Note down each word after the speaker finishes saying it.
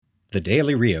The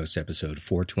Daily Rios, episode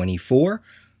 424,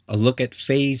 a look at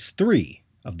Phase 3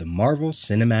 of the Marvel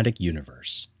Cinematic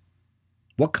Universe.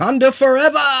 Wakanda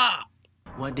forever!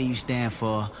 What do you stand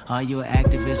for? Are you an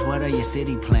activist? What are your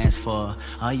city plans for?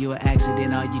 Are you an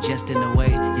accident? Are you just in the way?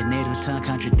 Your native tongue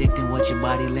contradicting what your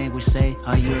body language say?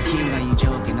 Are you a king? Are you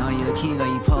joking? Are you a king?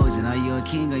 Are you posing? Are you a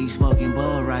king? Are you smoking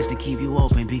bull rocks to keep you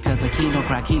open? Because a king don't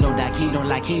cry, king don't die, king don't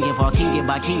like king. If all king get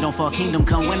by king don't fall, kingdom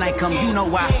come. When I come, you know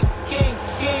why. King,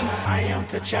 I am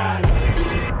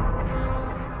T'Challa.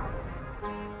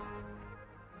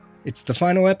 It's the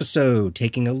final episode,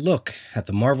 taking a look at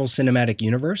the Marvel Cinematic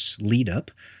Universe lead up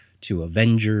to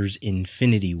Avengers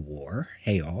Infinity War.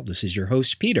 Hey all, this is your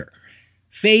host Peter.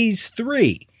 Phase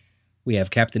 3. We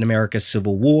have Captain America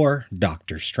Civil War,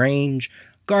 Doctor Strange,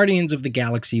 Guardians of the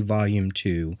Galaxy Volume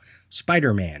 2,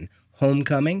 Spider-Man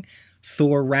Homecoming,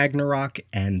 Thor Ragnarok,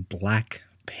 and Black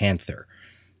Panther.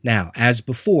 Now, as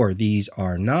before, these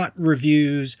are not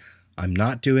reviews. I'm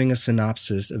not doing a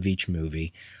synopsis of each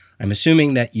movie. I'm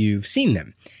assuming that you've seen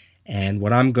them, and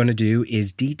what I'm going to do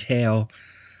is detail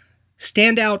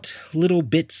standout little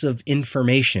bits of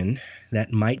information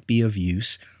that might be of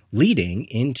use leading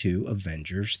into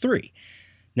Avengers 3.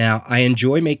 Now, I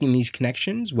enjoy making these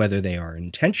connections, whether they are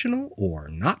intentional or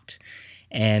not,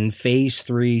 and Phase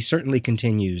 3 certainly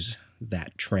continues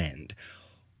that trend.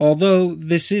 Although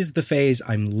this is the phase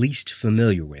I'm least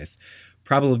familiar with,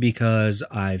 probably because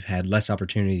I've had less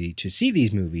opportunity to see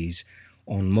these movies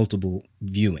on multiple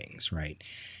viewings, right?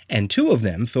 And two of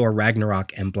them, Thor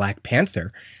Ragnarok and Black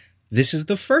Panther, this is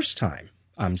the first time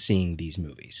I'm seeing these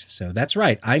movies. So that's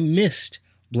right, I missed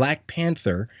Black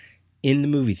Panther in the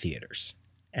movie theaters,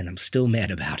 and I'm still mad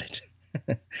about it.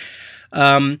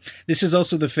 This is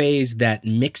also the phase that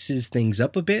mixes things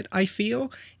up a bit, I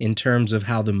feel, in terms of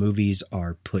how the movies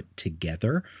are put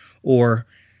together, or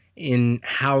in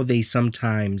how they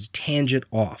sometimes tangent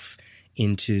off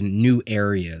into new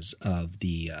areas of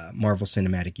the Marvel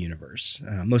Cinematic Universe.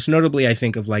 Most notably, I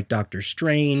think of like Doctor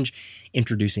Strange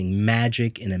introducing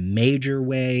magic in a major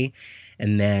way,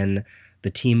 and then the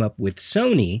team up with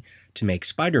Sony to make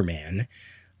Spider-Man.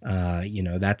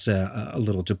 That's a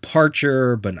little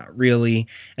departure, but not really.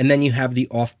 And then you have the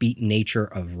offbeat nature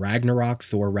of Ragnarok,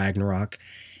 Thor Ragnarok,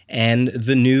 and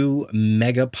the new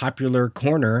mega popular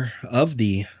corner of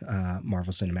the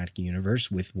Marvel Cinematic Universe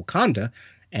with Wakanda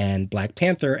and Black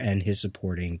Panther and his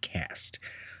supporting cast.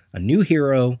 A new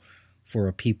hero for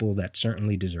a people that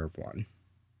certainly deserve one.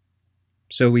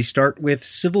 So we start with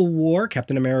Civil War,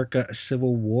 Captain America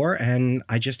Civil War, and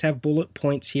I just have bullet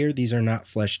points here. These are not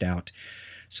fleshed out.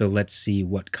 So let's see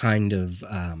what kind of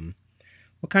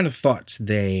thoughts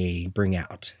they bring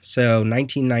out. So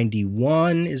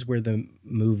 1991 is where the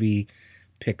movie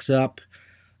picks up.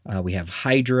 We have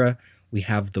Hydra. We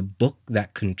have the book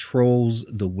that controls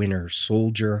the Winter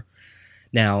Soldier.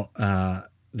 Now,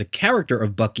 the character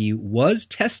of Bucky was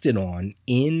tested on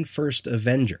in First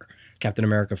Avenger, Captain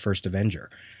America First Avenger.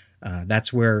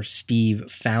 That's where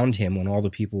Steve found him when all the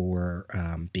people were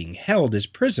being held as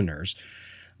prisoners.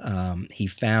 He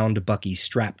found Bucky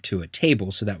strapped to a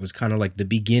table, so that was kind of like the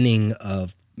beginning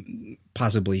of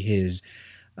possibly his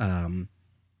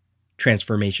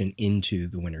transformation into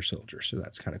the Winter Soldier, so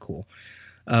that's kind of cool.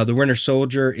 The Winter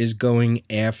Soldier is going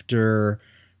after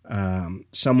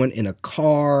someone in a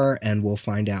car, and we'll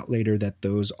find out later that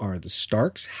those are the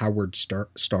Starks, Howard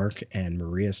Stark and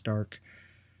Maria Stark.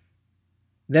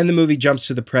 Then the movie jumps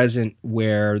to the present,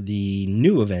 where the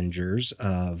new Avengers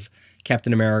of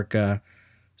Captain America,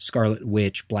 Scarlet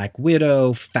Witch, Black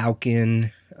Widow,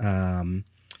 Falcon,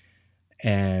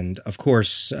 and of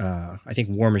course, I think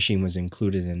War Machine was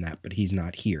included in that, but he's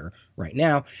not here right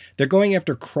now. They're going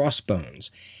after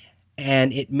Crossbones.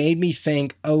 And it made me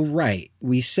think, oh, right,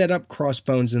 we set up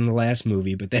Crossbones in the last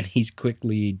movie, but then he's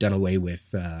quickly done away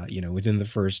with, within the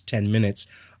first 10 minutes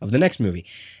of the next movie.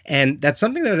 And that's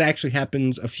something that actually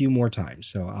happens a few more times.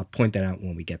 So I'll point that out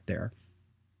when we get there.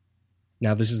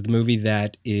 Now, this is the movie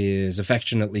that is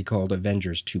affectionately called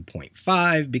Avengers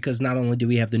 2.5, because not only do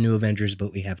we have the new Avengers,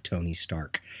 but we have Tony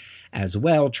Stark as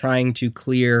well, trying to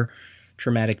clear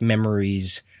traumatic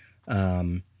memories,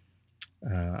 or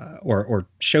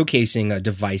showcasing a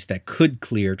device that could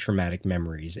clear traumatic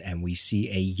memories. And we see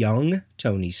a young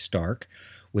Tony Stark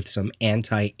with some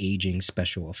anti-aging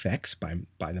special effects by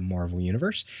the Marvel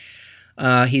Universe.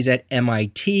 He's at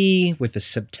MIT with the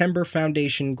September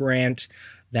Foundation grant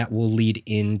that will lead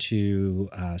into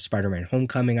Spider-Man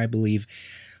Homecoming, I believe.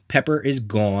 Pepper is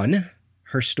gone.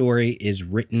 Her story is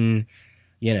written,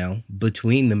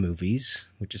 between the movies,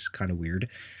 which is kind of weird.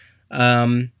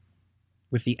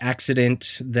 With the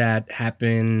accident that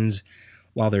happens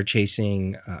while they're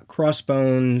chasing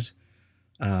Crossbones,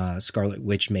 Scarlet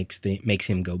Witch makes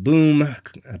him go boom.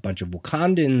 A bunch of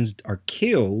Wakandans are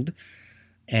killed,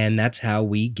 and that's how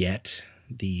we get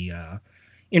the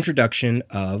introduction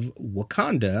of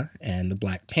Wakanda and the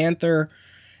Black Panther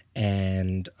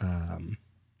and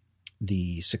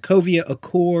the Sokovia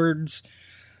Accords,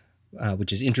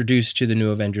 which is introduced to the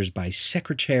New Avengers by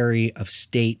Secretary of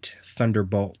State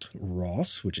Thunderbolt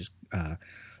Ross, which is a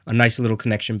nice little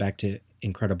connection back to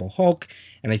Incredible Hulk.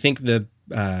 And I think the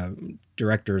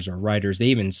directors or writers, they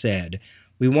even said,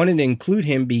 we wanted to include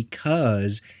him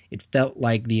because it felt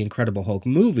like the Incredible Hulk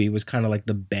movie was kind of like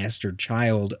the bastard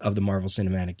child of the Marvel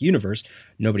Cinematic Universe.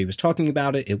 Nobody was talking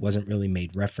about it. It wasn't really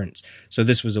made reference. So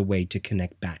this was a way to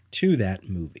connect back to that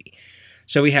movie.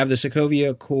 So we have the Sokovia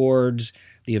Accords.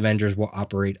 The Avengers will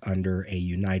operate under a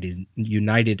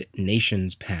United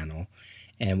Nations panel.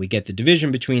 And we get the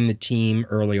division between the team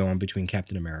early on between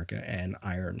Captain America and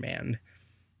Iron Man.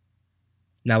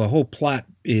 Now the whole plot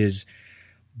is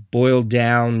boiled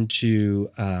down to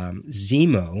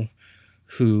Zemo,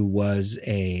 who was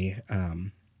a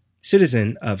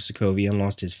citizen of Sokovia and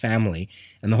lost his family.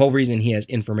 And the whole reason he has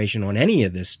information on any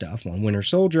of this stuff, on Winter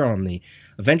Soldier, on the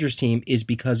Avengers team, is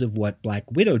because of what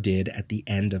Black Widow did at the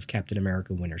end of Captain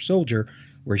America Winter Soldier,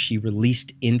 where she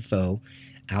released info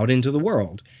out into the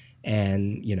world.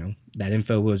 And, you know, that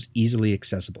info was easily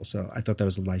accessible. So I thought that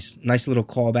was a nice little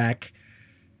callback.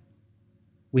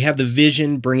 We have the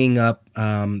Vision bringing up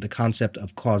the concept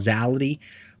of causality,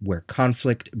 where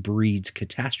conflict breeds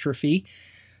catastrophe.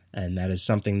 And that is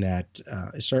something that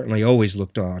is certainly always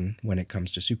looked on when it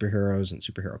comes to superheroes and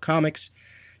superhero comics.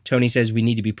 Tony says we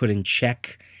need to be put in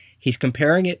check. He's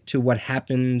comparing it to what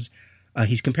happens.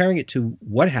 He's comparing it to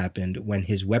what happened when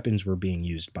his weapons were being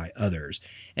used by others.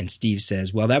 And Steve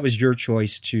says, well, that was your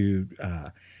choice to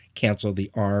cancel the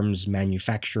arms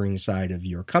manufacturing side of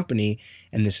your company,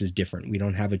 and this is different. We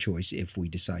don't have a choice if we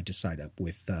decide to side up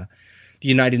with the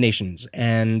United Nations.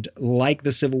 And like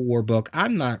the Civil War book,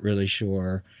 I'm not really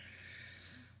sure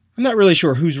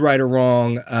who's right or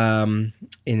wrong,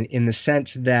 in the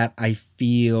sense that I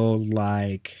feel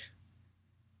like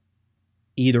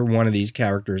either one of these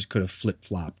characters could have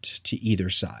flip-flopped to either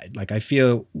side. Like, I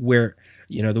feel where,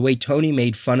 you know, the way Tony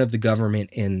made fun of the government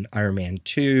in Iron Man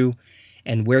 2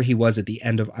 and where he was at the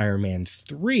end of Iron Man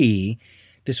 3,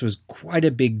 this was quite a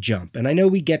big jump. And I know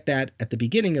we get that at the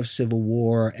beginning of Civil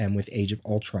War and with Age of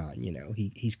Ultron. You know,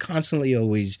 he's constantly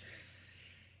always,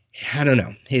 I don't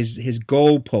know, his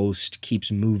goalpost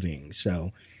keeps moving.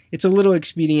 So it's a little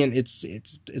expedient.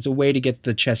 It's a way to get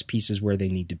the chess pieces where they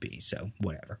need to be. So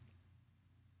whatever.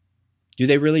 Do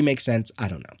they really make sense? I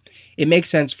don't know. It makes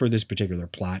sense for this particular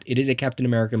plot. It is a Captain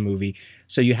America movie,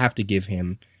 so you have to give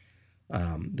him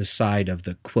the side of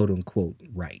the quote-unquote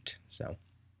right. So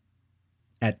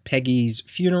at Peggy's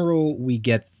funeral, we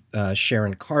get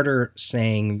Sharon Carter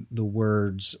saying the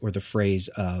words or the phrase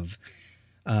of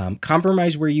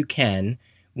compromise where you can.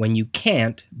 When you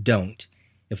can't, don't.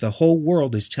 If the whole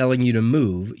world is telling you to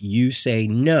move, you say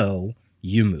no,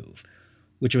 you move.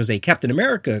 Which was a Captain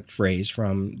America phrase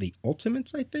from the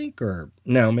Ultimates, I think, or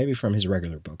no, maybe from his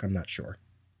regular book. I'm not sure.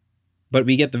 But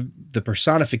we get the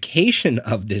personification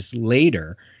of this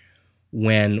later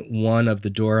when one of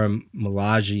the Dora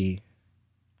Milaje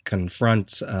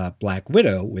confronts Black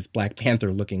Widow with Black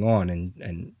Panther looking on,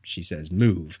 and she says,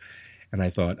 move. And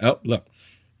I thought, oh, look,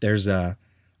 there's a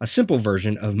simple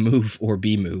version of move or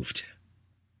be moved.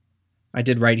 I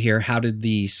did write here, how did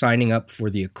the signing up for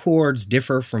the Accords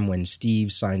differ from when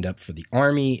Steve signed up for the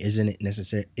Army? Isn't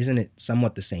it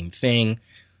somewhat the same thing,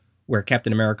 where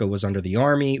Captain America was under the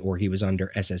Army, or he was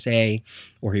under SSA,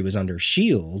 or he was under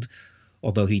SHIELD,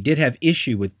 although he did have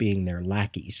issue with being their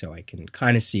lackey, so I can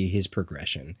kind of see his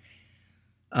progression.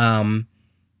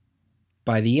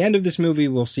 By the end of this movie,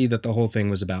 we'll see that the whole thing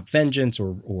was about vengeance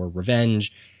or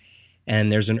revenge.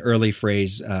 And there's an early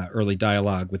phrase, early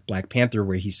dialogue with Black Panther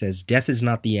where he says, death is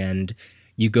not the end.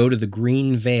 You go to the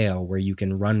green veil where you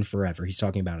can run forever. He's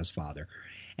talking about his father.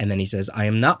 And then he says, I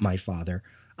am not my father.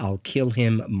 I'll kill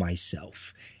him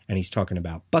myself. And he's talking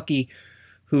about Bucky,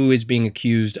 who is being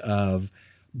accused of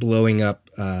blowing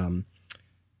up the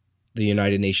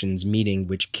United Nations meeting,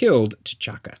 which killed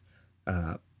T'Chaka,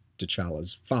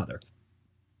 T'Challa's father.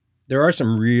 There are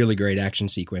some really great action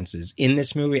sequences in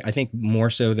this movie. I think more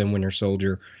so than Winter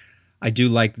Soldier. I do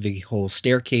like the whole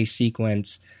staircase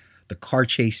sequence, the car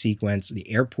chase sequence, the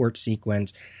airport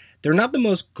sequence. They're not the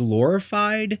most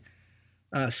glorified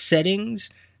settings,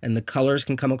 and the colors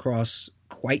can come across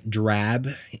quite drab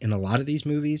in a lot of these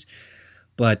movies,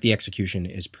 but the execution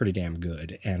is pretty damn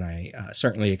good, and I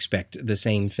certainly expect the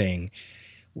same thing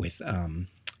with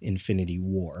Infinity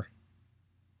War.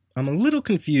 I'm a little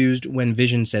confused when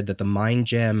Vision said that the Mind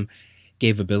Gem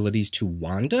gave abilities to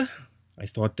Wanda. I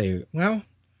thought no,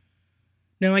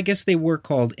 I guess they were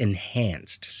called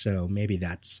enhanced, so maybe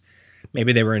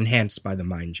they were enhanced by the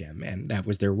Mind Gem, and that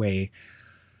was their way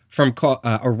from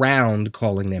around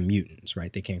calling them mutants,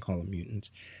 right? They can't call them mutants.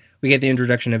 We get the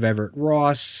introduction of Everett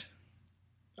Ross.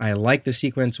 I like the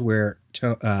sequence where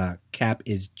Cap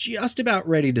is just about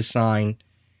ready to sign,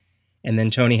 and then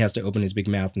Tony has to open his big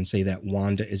mouth and say that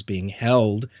Wanda is being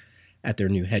held at their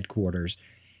new headquarters,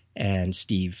 and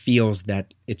Steve feels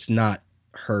that it's not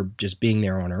her just being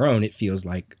there on her own. It feels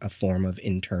like a form of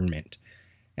internment,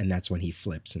 and that's when he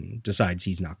flips and decides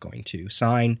he's not going to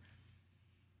sign.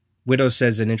 Widow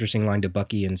says an interesting line to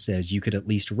Bucky and says, "You could at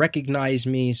least recognize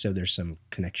me," so there's some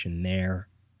connection there.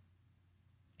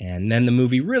 And then the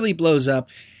movie really blows up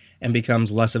and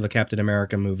becomes less of a Captain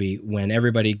America movie when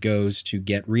everybody goes to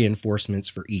get reinforcements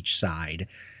for each side.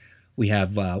 We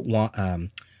have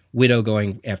Widow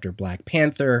going after Black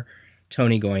Panther,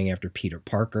 Tony going after Peter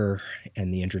Parker,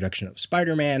 and the introduction of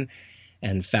Spider-Man,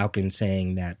 and Falcon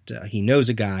saying that he knows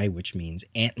a guy, which means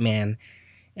Ant-Man,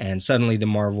 and suddenly the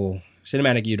Marvel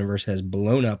Cinematic Universe has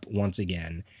blown up once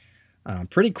again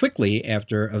pretty quickly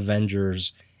after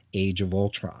Avengers Age of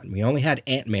Ultron. We only had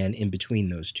Ant-Man in between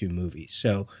those two movies.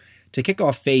 So to kick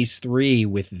off Phase 3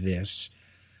 with this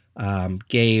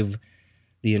gave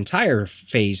the entire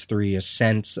Phase 3 a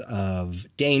sense of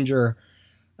danger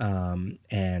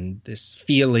and this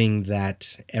feeling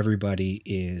that everybody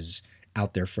is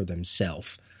out there for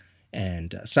themselves,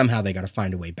 and somehow they got to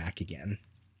find a way back again.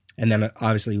 And then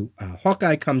obviously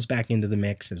Hawkeye comes back into the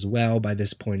mix as well by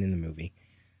this point in the movie.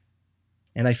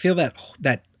 And I feel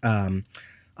that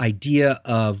idea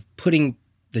of putting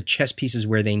the chess pieces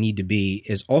where they need to be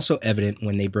is also evident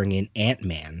when they bring in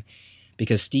Ant-Man,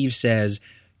 because Steve says,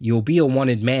 "You'll be a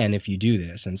wanted man if you do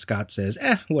this," and Scott says,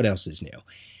 what else is new?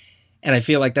 And I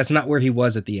feel like that's not where he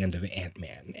was at the end of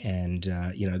Ant-Man. And,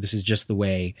 this is just the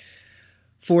way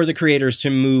for the creators to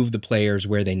move the players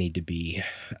where they need to be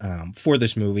for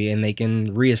this movie, and they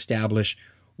can reestablish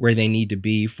where they need to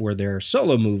be for their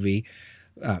solo movie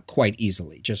quite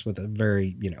easily, just with a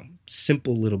very,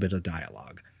 simple little bit of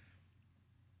dialogue.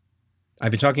 I've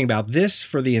been talking about this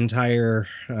for the entire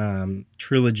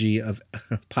trilogy of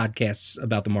podcasts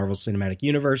about the Marvel Cinematic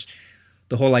Universe.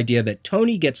 The whole idea that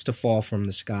Tony gets to fall from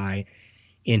the sky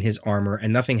in his armor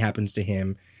and nothing happens to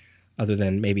him other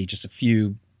than maybe just a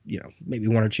few, maybe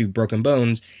one or two broken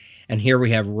bones. And here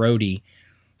we have Rhodey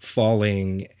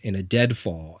falling in a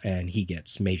deadfall and he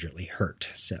gets majorly hurt.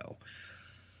 So,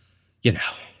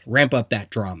 ramp up that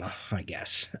drama, I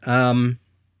guess.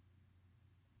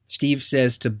 Steve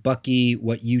says to Bucky,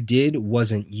 "What you did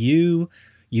wasn't you.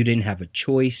 You didn't have a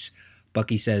choice."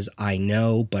 Bucky says, "I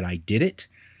know, but I did it."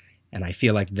 And I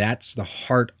feel like that's the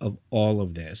heart of all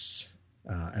of this.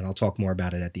 And I'll talk more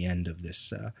about it at the end of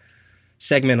this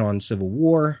segment on Civil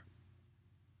War.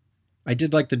 I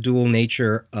did like the dual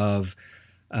nature of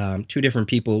two different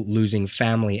people losing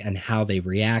family and how they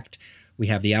react. We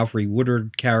have the Alfre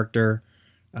Woodard character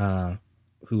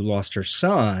who lost her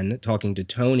son talking to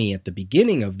Tony at the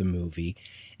beginning of the movie.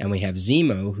 And we have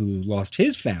Zemo who lost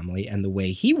his family and the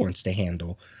way he wants to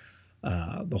handle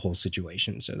the whole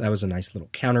situation. So that was a nice little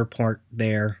counterpart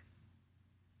there.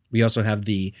 We also have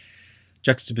the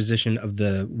juxtaposition of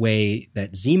the way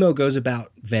that Zemo goes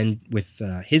about with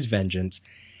his vengeance,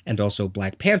 and also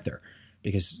Black Panther,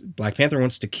 because Black Panther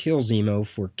wants to kill Zemo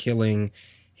for killing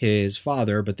his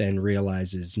father, but then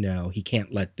realizes, no, he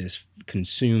can't let this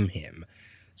consume him.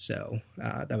 So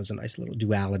that was a nice little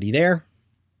duality there.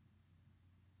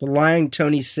 The line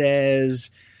Tony says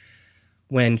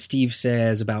when Steve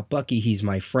says about Bucky, "He's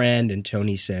my friend," and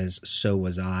Tony says, "So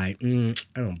was I." I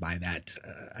don't buy that.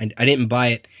 I didn't buy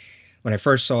it when I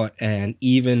first saw it, and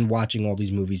even watching all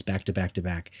these movies back to back to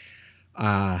back,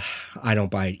 I don't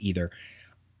buy it either.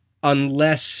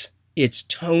 Unless it's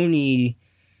Tony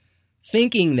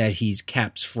thinking that he's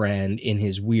Cap's friend in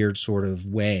his weird sort of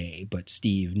way, but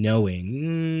Steve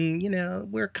knowing,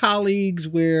 we're colleagues,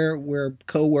 we're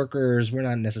co-workers, we're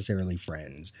not necessarily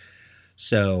friends.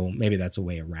 So maybe that's a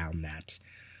way around that.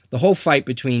 The whole fight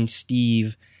between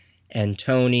Steve and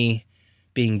Tony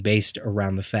being based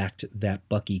around the fact that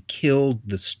Bucky killed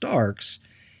the Starks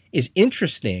is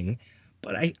interesting,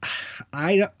 but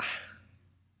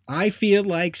I feel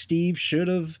like Steve should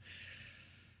have,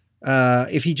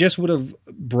 if he just would have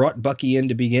brought Bucky in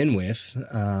to begin with,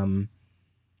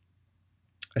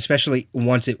 especially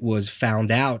once it was found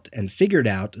out and figured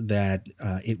out that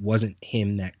it wasn't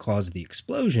him that caused the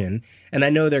explosion. And I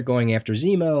know they're going after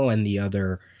Zemo and the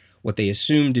other, what they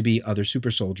assume to be other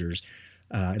super soldiers.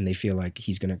 and they feel like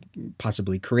he's going to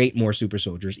possibly create more super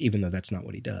soldiers, even though that's not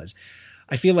what he does.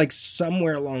 I feel like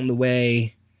somewhere along the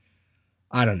way,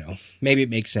 I don't know, maybe it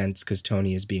makes sense because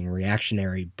Tony is being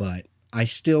reactionary, but I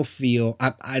still feel,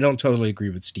 I don't totally agree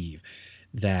with Steve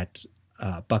that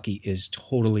Bucky is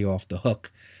totally off the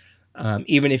hook.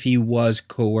 Even if he was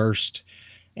coerced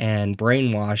and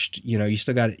brainwashed, you know,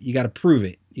 you got to prove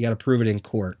it. You got to prove it in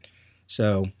court.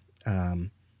 So,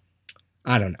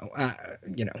 I don't know.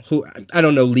 I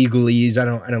don't know legalese.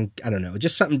 I don't know.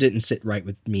 Just something didn't sit right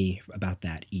with me about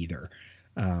that either.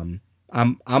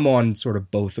 I'm on sort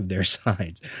of both of their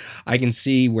sides. I can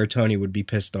see where Tony would be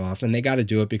pissed off, and they got to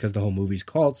do it because the whole movie's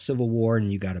called Civil War,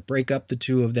 and you got to break up the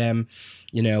two of them.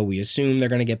 You know, we assume they're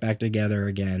going to get back together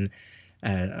again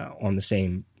on the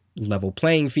same level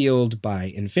playing field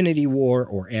by Infinity War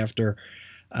or after.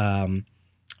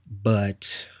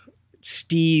 But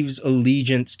Steve's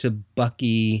allegiance to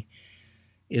Bucky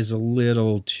is a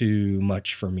little too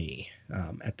much for me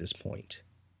at this point.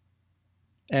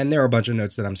 And there are a bunch of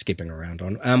notes that I'm skipping around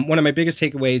on. One of my biggest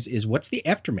takeaways is what's the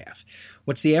aftermath?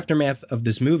 What's the aftermath of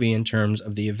this movie in terms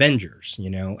of the Avengers? You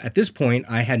know, at this point,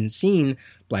 I hadn't seen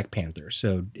Black Panther.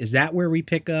 So is that where we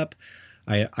pick up?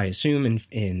 I assume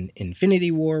in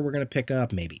Infinity War we're going to pick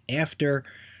up, maybe after.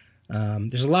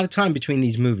 There's a lot of time between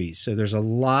these movies. So there's a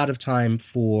lot of time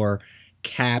for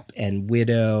Cap and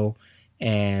Widow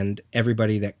and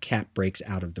everybody that Cap breaks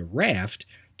out of the raft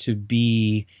to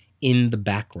be in the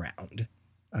background.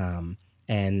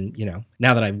 And, you know,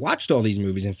 now that I've watched all these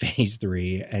movies in Phase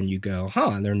 3 and you go,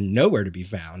 they're nowhere to be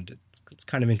found, it's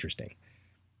kind of interesting.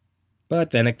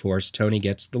 But then, of course, Tony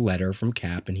gets the letter from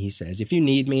Cap and he says, if you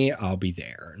need me, I'll be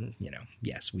there. And, you know,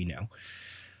 yes, we know.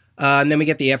 And then we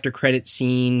get the after credit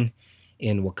scene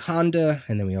in Wakanda.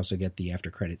 And then we also get the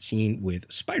after credit scene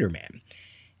with Spider-Man.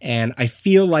 And I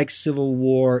feel like Civil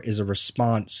War is a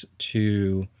response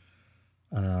to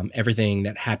everything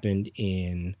that happened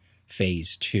in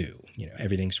Phase 2. You know,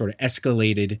 everything sort of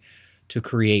escalated to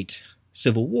create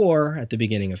Civil War at the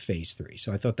beginning of Phase 3.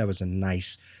 So I thought that was a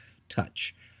nice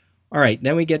touch. All right,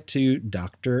 then we get to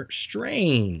Doctor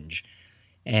Strange.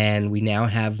 And we now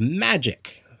have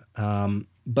magic.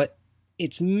 But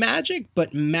it's magic,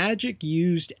 but magic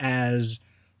used as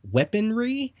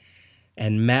weaponry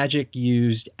and magic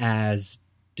used as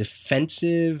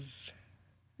defensive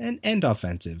and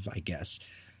offensive, I guess,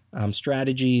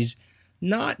 strategies.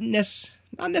 Not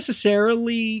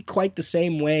necessarily quite the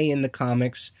same way in the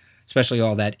comics, especially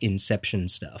all that Inception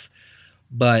stuff.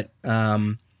 But,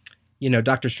 you know,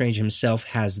 Doctor Strange himself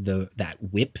has that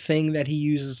whip thing that he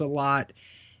uses a lot.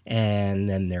 And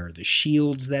then there are the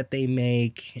shields that they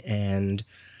make. And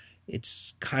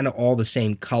it's kind of all the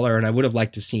same color. And I would have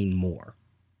liked to have seen more.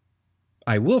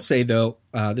 I will say, though,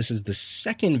 this is the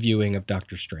second viewing of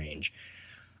Doctor Strange.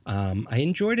 I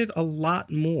enjoyed it a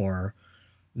lot more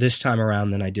this time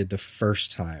around than I did the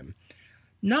first time.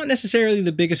 Not necessarily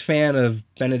the biggest fan of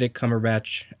Benedict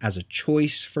Cumberbatch as a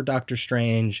choice for Doctor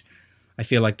Strange. I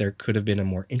feel like there could have been a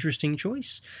more interesting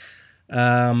choice.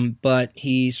 But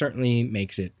he certainly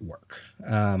makes it work.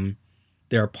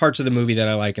 There are parts of the movie that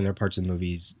I like, and there are part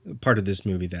of this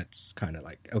movie that's kind of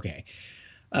like, okay.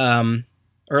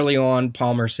 Early on,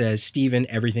 Palmer says, Steven,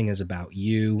 everything is about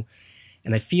you.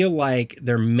 And I feel like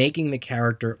they're making the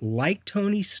character like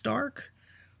Tony Stark,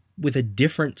 with a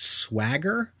different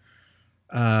swagger.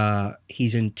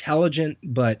 He's intelligent,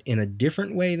 but in a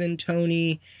different way than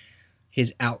Tony.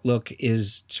 His outlook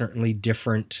is certainly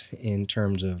different in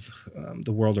terms of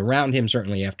the world around him,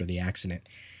 certainly after the accident.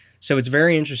 So it's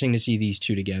very interesting to see these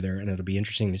two together, and it'll be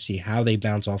interesting to see how they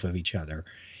bounce off of each other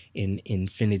in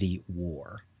Infinity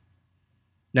War.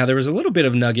 Now, there was a little bit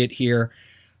of nugget here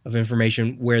of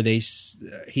information where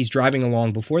he's driving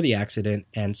along before the accident,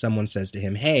 and someone says to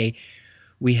him, hey,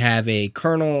 we have a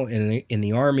colonel in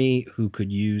the army who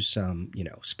could use some, you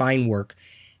know, spine work.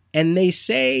 And they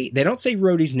don't say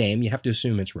Rhodey's name. You have to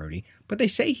assume it's Rhodey. But they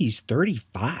say he's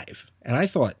 35. And I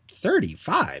thought,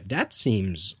 35? That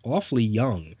seems awfully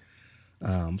young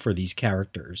for these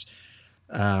characters.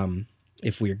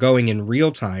 If we're going in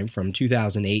real time from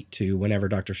 2008 to whenever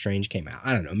Doctor Strange came out.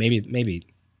 I don't know.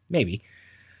 Maybe.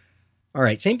 All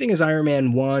right. Same thing as Iron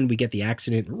Man 1. We get the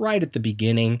accident right at the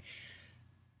beginning,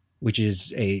 which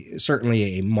is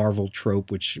certainly a Marvel trope,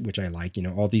 which I like. You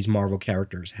know, all these Marvel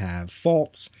characters have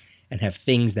faults and have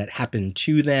things that happen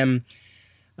to them,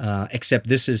 except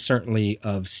this is certainly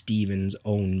of Steven's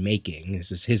own making.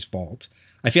 This is his fault.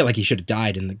 I feel like he should have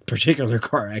died in the particular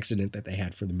car accident that they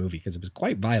had for the movie because it was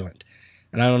quite violent.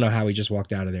 And I don't know how he just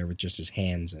walked out of there with just his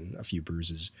hands and a few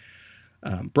bruises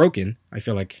broken. I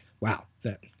feel like, wow,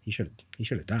 that he should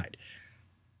have died.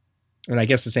 And I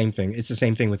guess the same thing. It's the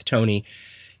same thing with Tony.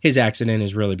 His accident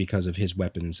is really because of his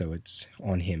weapon, so it's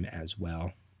on him as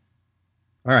well.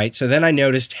 All right, so then I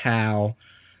noticed how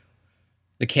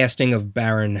the casting of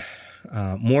Baron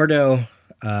Mordo,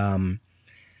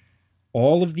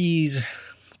 all of these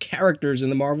characters in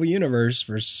the Marvel Universe,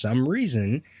 for some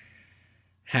reason,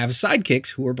 have sidekicks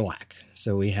who are black.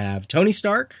 So we have Tony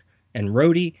Stark and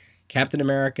Rhodey, Captain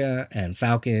America and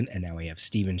Falcon, and now we have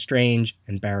Stephen Strange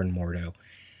and Baron Mordo.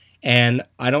 And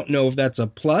I don't know if that's a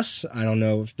plus. I don't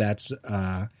know if that's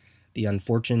the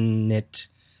unfortunate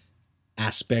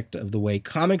aspect of the way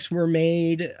comics were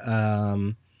made.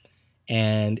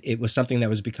 And it was something that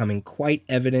was becoming quite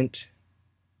evident.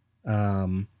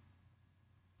 I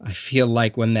feel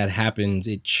like when that happens,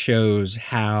 it shows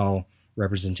how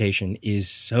representation is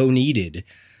so needed,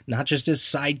 not just as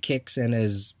sidekicks and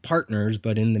as partners,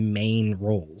 but in the main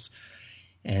roles.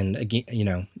 And again, you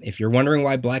know, if you're wondering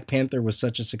why Black Panther was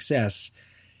such a success,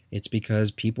 it's because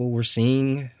people were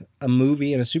seeing a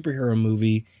movie and a superhero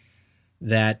movie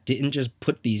that didn't just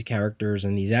put these characters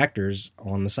and these actors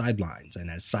on the sidelines and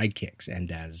as sidekicks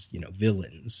and as, you know,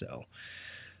 villains. So,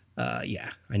 yeah,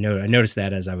 I noticed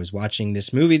that as I was watching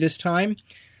this movie this time.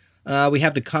 We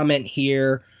have the comment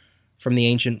here from the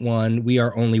Ancient One: we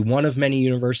are only one of many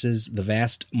universes, the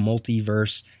vast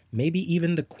multiverse, maybe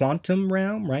even the quantum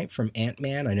realm, right, from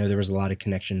Ant-Man. I know there was a lot of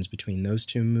connections between those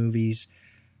two movies.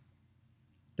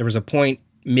 There was a point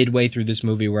midway through this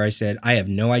movie where I said, I have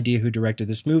no idea who directed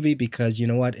this movie because, you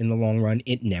know what, in the long run,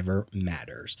 it never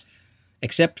matters.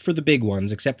 Except for the big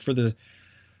ones, except for the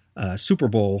Super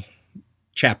Bowl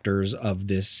chapters of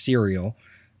this serial,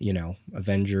 you know,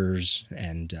 Avengers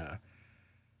and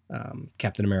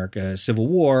Captain America Civil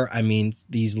War. I mean,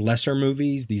 these lesser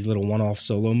movies, these little one-off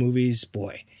solo movies,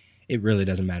 boy, it really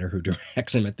doesn't matter who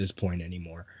directs them at this point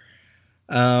anymore.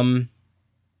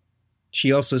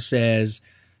 She also says,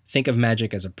 think of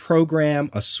magic as a program,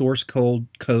 a source code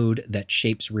that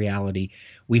shapes reality.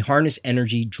 We harness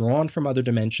energy drawn from other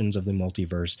dimensions of the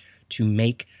multiverse to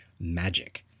make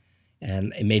magic.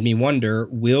 And it made me wonder,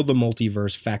 will the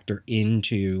multiverse factor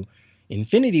into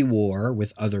Infinity War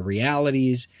with other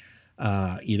realities,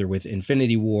 either with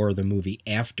Infinity War or the movie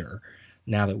after?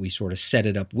 Now that we sort of set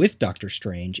it up with Doctor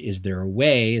Strange, is there a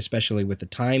way, especially with the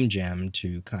time gem,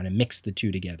 to kind of mix the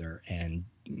two together and,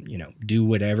 you know, do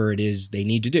whatever it is they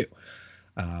need to do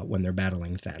when they're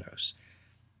battling Thanos?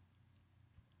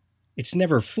 It's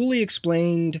never fully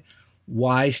explained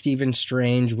why Stephen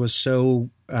Strange was so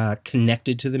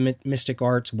connected to the mystic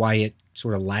arts, why it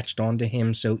sort of latched onto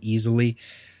him so easily.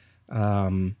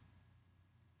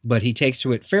 But he takes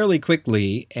to it fairly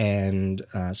quickly, and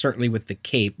certainly with the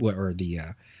cape or the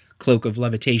cloak of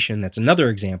levitation, that's another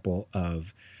example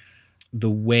of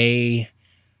the way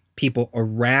people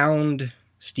around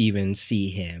Stephen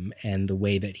see him and the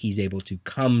way that he's able to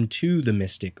come to the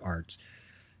mystic arts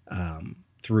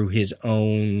through his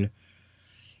own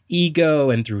ego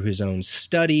and through his own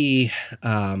study.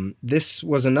 This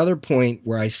was another point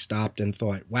where I stopped and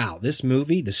thought, wow, this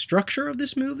movie, the structure of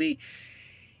this movie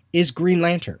is Green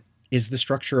Lantern, is the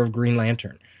structure of Green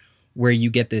Lantern, where you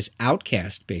get this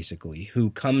outcast, basically, who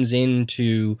comes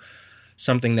into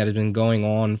something that has been going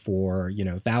on for, you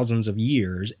know, thousands of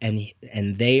years,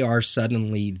 and they are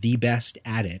suddenly the best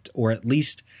at it, or at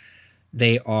least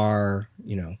they are,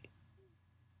 you know,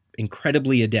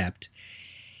 incredibly adept.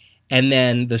 And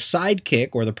then the sidekick,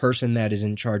 or the person that is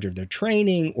in charge of their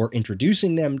training or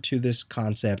introducing them to this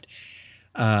concept,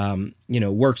 you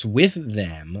know, works with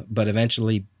them, but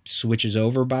eventually switches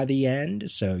over by the end.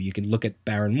 So you can look at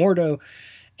Baron Mordo,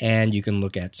 and you can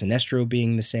look at Sinestro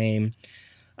being the same.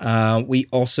 We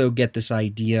also get this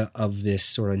idea of this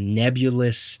sort of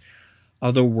nebulous,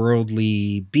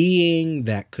 otherworldly being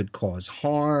that could cause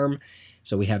harm.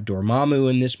 So we have Dormammu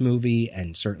in this movie,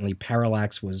 and certainly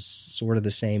Parallax was sort of the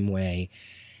same way.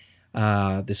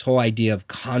 This whole idea of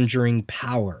conjuring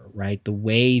power, right? The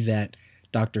way that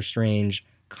Doctor Strange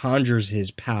conjures his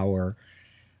power,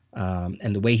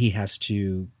 and the way he has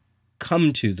to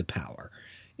come to the power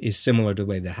is similar to the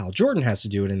way that Hal Jordan has to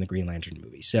do it in the Green Lantern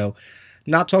movie. So,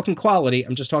 not talking quality,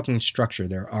 I'm just talking structure.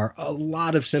 There are a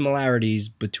lot of similarities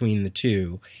between the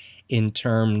two in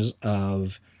terms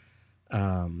of...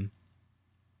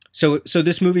 So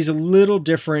this movie's a little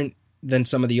different than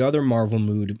some of the other Marvel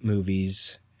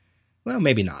movies. Well,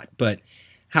 maybe not, but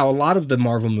how a lot of the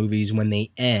Marvel movies, when they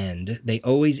end, they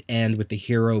always end with the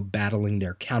hero battling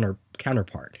their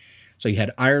counterpart. So you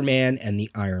had Iron Man and the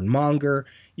Ironmonger,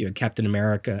 you had Captain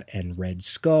America and Red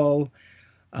Skull,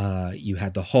 you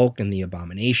had the Hulk and the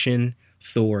Abomination,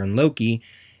 Thor and Loki.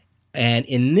 And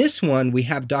in this one, we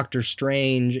have Doctor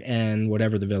Strange and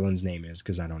whatever the villain's name is,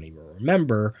 because I don't even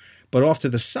remember. But off to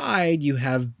the side, you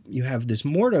have this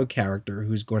Mordo character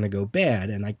who's going to go bad.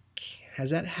 And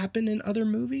has that happened in other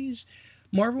movies,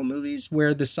 Marvel movies,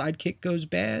 where the sidekick goes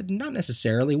bad? Not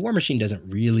necessarily. War Machine doesn't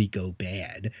really go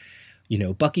bad.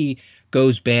 Bucky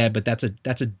goes bad, but that's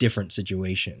a different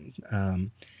situation.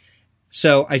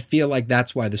 So I feel like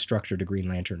that's why the structure to Green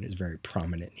Lantern is very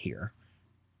prominent here.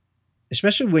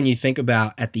 Especially when you think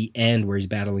about at the end where he's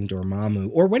battling Dormammu,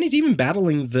 or when he's even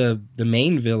battling the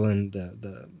main villain,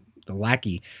 the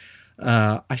lackey.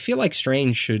 I feel like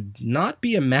Strange should not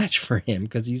be a match for him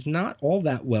because he's not all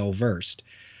that well versed.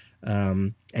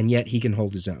 And yet he can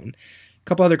hold his own. A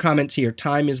couple other comments here.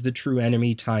 Time is the true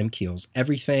enemy. Time kills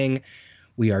everything.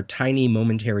 We are tiny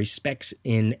momentary specks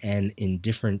in an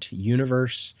indifferent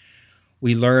universe.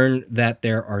 We learn that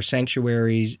there are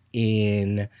sanctuaries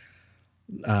in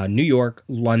New York,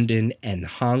 London, and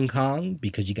Hong Kong,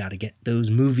 because you got to get those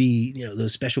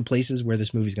those special places where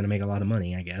this movie's going to make a lot of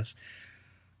money, I guess.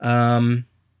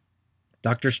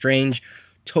 Doctor Strange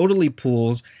totally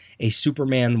pulls a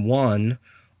Superman 1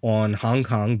 on Hong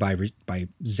Kong by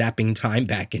zapping time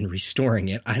back and restoring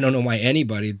it. I don't know why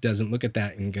anybody doesn't look at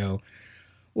that and go,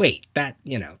 wait,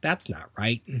 that's not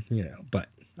right, but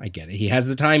I get it. He has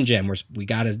the time gem. We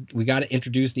gotta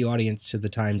introduce the audience to the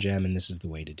time gem, and this is the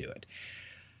way to do it.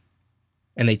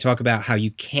 And they talk about how you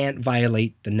can't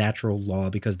violate the natural law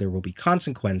because there will be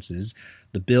consequences.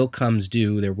 The bill comes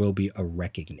due. There will be a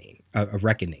reckoning.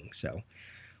 So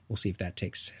we'll see if that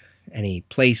takes any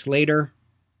place later.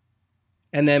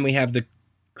 And then we have the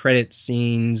credit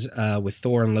scenes with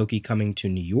Thor and Loki coming to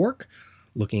New York,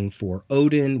 looking for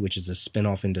Odin, which is a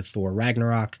spinoff into Thor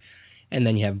Ragnarok. And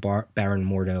then you have Baron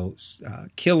Mordo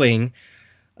killing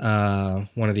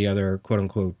one of the other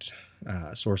quote-unquote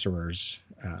sorcerers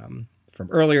from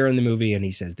earlier in the movie, and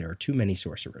he says there are too many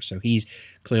sorcerers. So he's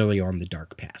clearly on the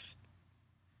dark path.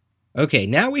 Okay,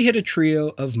 now we hit a trio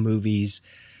of movies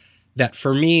that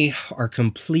for me are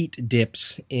complete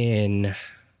dips in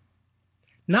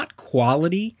not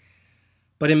quality,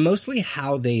 but in mostly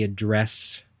how they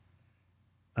address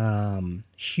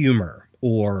humor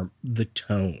or the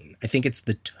tone. I think it's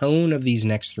the tone of these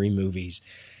next three movies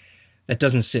that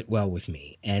doesn't sit well with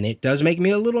me. And it does make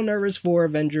me a little nervous for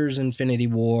Avengers Infinity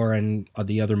War and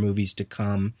the other movies to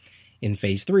come in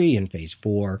Phase 3 and Phase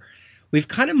 4. We've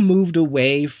kind of moved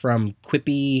away from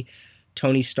quippy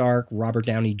Tony Stark, Robert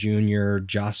Downey Jr.,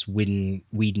 Joss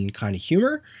Whedon kind of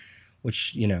humor,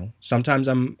 which, sometimes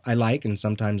I like and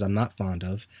sometimes I'm not fond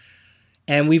of.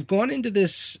 And we've gone into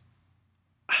this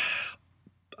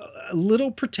a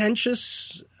little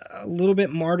pretentious, a little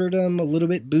bit martyrdom, a little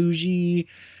bit bougie.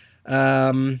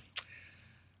 I'm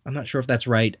not sure if that's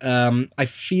right. I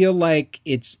feel like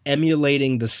it's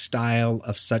emulating the style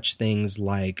of such things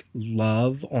like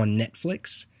Love on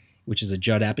Netflix, which is a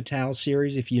Judd Apatow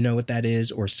series, if you know what that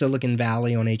is, or Silicon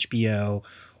Valley on HBO,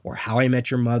 or How I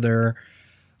Met Your Mother,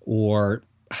 or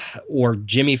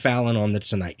Jimmy Fallon on The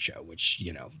Tonight Show, which,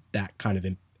 that kind of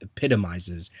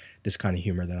epitomizes this kind of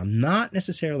humor that I'm not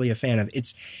necessarily a fan of.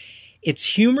 It's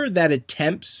humor that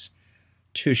attempts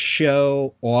to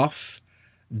show off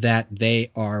that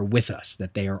they are with us,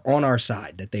 that they are on our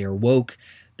side, that they are woke,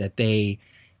 that they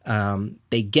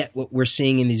get what we're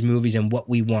seeing in these movies and what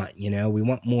we want. We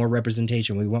want more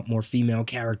representation. We want more female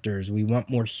characters. We want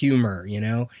more humor,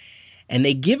 and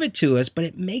they give it to us, but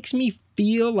it makes me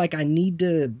feel like I need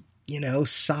to,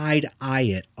 side eye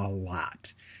it a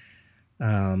lot.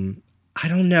 I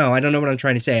don't know. I don't know what I'm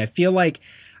trying to say. I feel like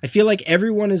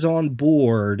everyone is on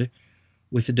board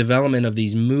with the development of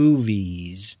these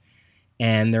movies,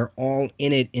 and they're all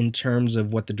in it in terms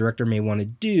of what the director may want to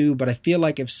do. But I feel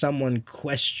like if someone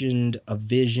questioned a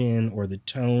vision or the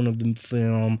tone of the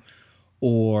film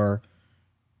or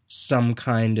some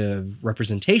kind of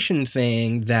representation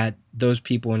thing, that those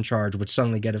people in charge would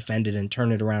suddenly get offended and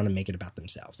turn it around and make it about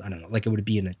themselves. I don't know, like it would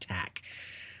be an attack.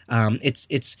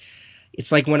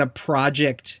 It's like when a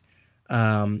project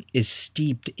is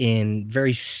steeped in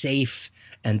very safe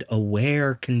and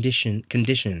aware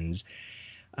conditions,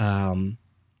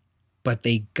 but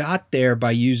they got there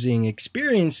by using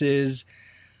experiences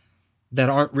that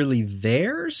aren't really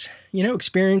theirs,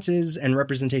 experiences and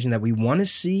representation that we want to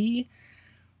see,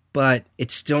 but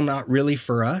it's still not really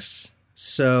for us.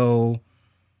 So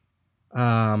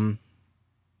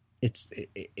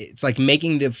it's like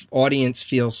making the audience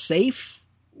feel safe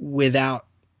without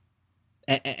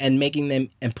and making them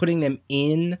and putting them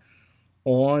in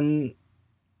on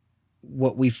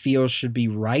what we feel should be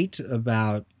right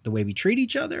about the way we treat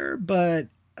each other, but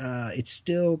it's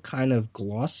still kind of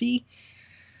glossy.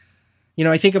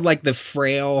 I think of like the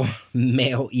frail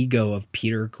male ego of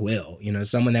Peter Quill,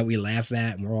 someone that we laugh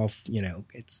at and we're all,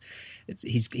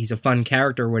 he's a fun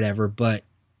character or whatever, but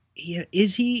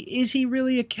is he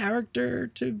really a character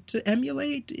to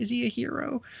emulate? Is he a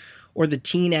hero? Or the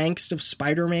teen angst of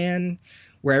Spider-Man,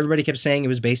 where everybody kept saying it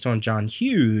was based on John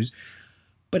Hughes.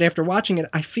 But after watching it,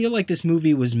 I feel like this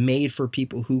movie was made for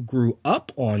people who grew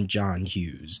up on John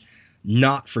Hughes,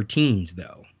 not for teens,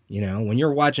 though. When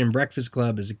you're watching Breakfast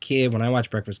Club as a kid, when I watched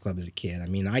Breakfast Club as a kid, I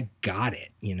mean, I got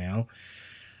it,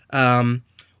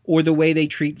 or the way they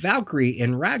treat Valkyrie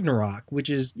in Ragnarok, which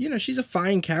is, she's a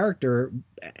fine character,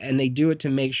 and they do it to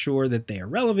make sure that they are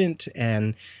relevant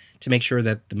and to make sure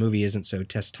that the movie isn't so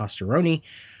testosterone-y.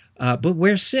 But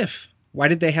where's Sif? Why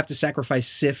did they have to sacrifice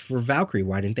Sif for Valkyrie?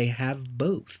 Why didn't they have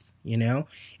both?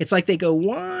 It's like they go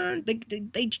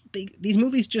these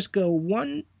movies just go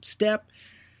one step.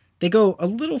 They go a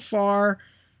little far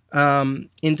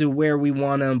into where we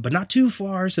want them, but not too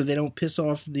far, so they don't piss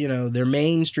off, their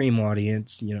mainstream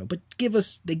audience, but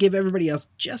they give everybody else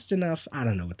just enough. I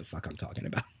don't know what the fuck I'm talking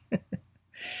about.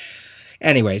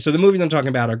 Anyway, so the movies I'm talking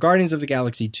about are Guardians of the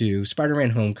Galaxy 2,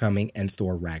 Spider-Man Homecoming, and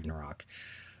Thor Ragnarok.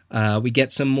 We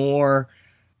get some more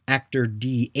actor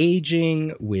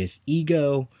de-aging with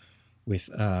Ego, with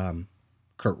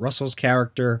Kurt Russell's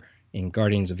character in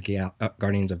Guardians of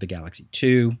the Galaxy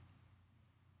 2.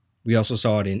 We also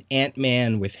saw it in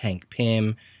Ant-Man with Hank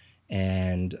Pym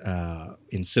and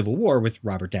in Civil War with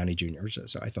Robert Downey Jr.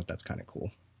 So I thought that's kind of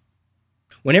cool.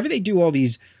 Whenever they do all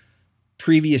these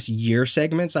previous year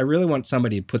segments, I really want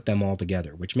somebody to put them all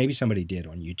together, which maybe somebody did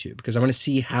on YouTube, because I want to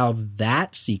see how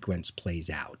that sequence plays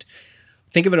out.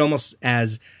 Think of it almost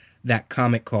as that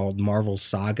comic called Marvel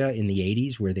Saga in the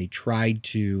 80s, where they tried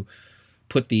to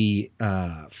put the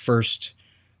first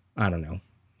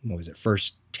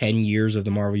 10 years of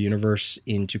the Marvel Universe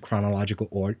into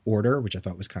chronological order, which I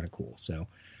thought was kind of cool. So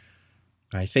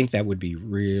I think that would be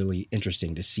really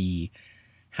interesting to see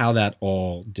how that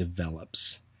all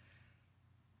develops.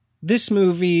 This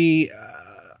movie,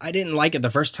 I didn't like it the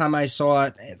first time I saw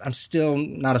it. I'm still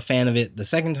not a fan of it. The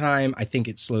second time, I think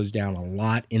it slows down a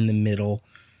lot in the middle.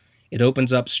 It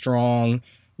opens up strong.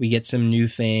 We get some new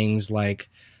things like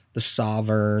the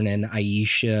Sovereign and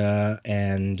Aisha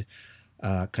and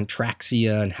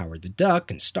Contraxia and Howard the Duck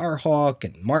and Starhawk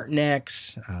and Martin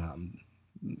X. A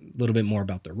little bit more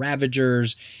about the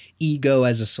Ravagers, Ego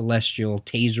as a Celestial,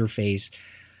 Taserface.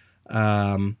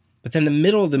 But then the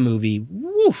middle of the movie,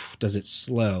 does it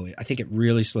slow. I think it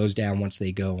really slows down once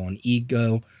they go on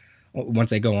Ego's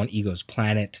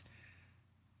planet.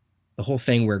 The whole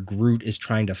thing where Groot is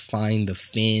trying to find the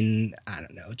fin, I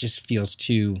don't know, it just feels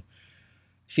too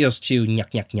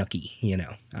yucky,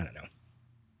 I don't know.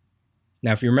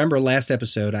 Now, if you remember last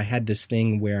episode, I had this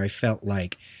thing where I felt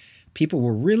like people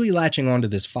were really latching onto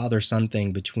this father-son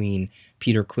thing between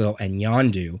Peter Quill and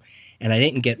Yondu, and I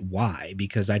didn't get why,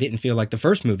 because I didn't feel like the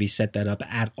first movie set that up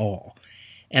at all.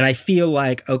 And I feel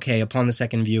like, okay, upon the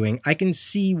second viewing, I can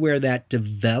see where that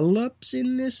develops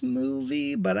in this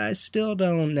movie, but I still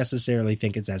don't necessarily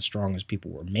think it's as strong as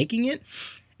people were making it,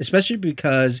 especially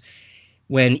because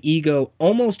when Ego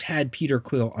almost had Peter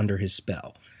Quill under his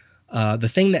spell, the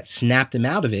thing that snapped him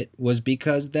out of it was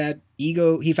because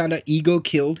he found out Ego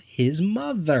killed his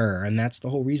mother, and that's the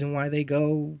whole reason why they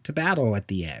go to battle at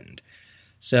the end.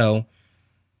 So,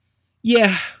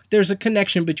 yeah, there's a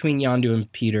connection between Yondu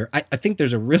and Peter. I think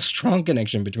there's a real strong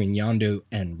connection between Yondu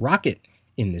and Rocket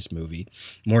in this movie,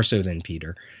 more so than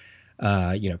Peter.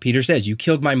 Peter says, "You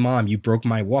killed my mom, you broke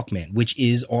my Walkman," which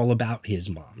is all about his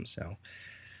mom. So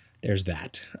there's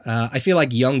that. I feel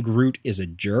like young Groot is a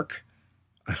jerk.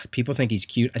 People think he's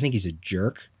cute. I think he's a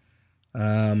jerk.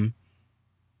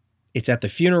 It's at the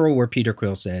funeral where Peter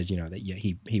Quill says,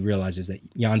 that he realizes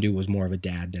that Yondu was more of a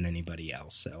dad than anybody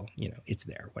else. So, it's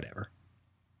there, whatever.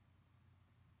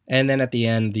 And then at the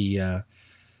end, the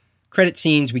credit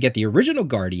scenes, we get the original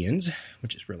Guardians,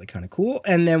 which is really kind of cool.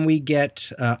 And then we get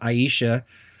Aisha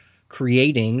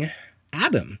creating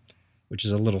Adam, which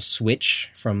is a little switch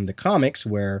from the comics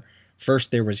where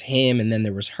first there was him and then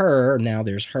there was her. Now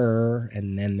there's her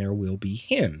and then there will be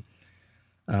him.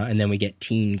 And then we get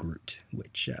Teen Groot,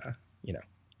 which,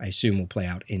 I assume will play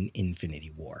out in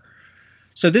Infinity War.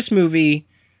 So this movie,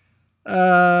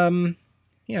 there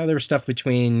was stuff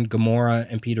between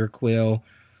Gamora and Peter Quill.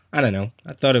 I don't know.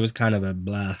 I thought it was kind of a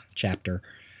blah chapter.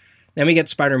 Then we get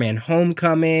Spider-Man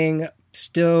Homecoming.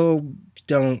 Still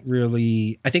don't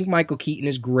really... I think Michael Keaton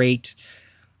is great.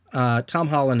 Tom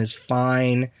Holland is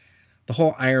fine. The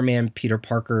whole Iron Man Peter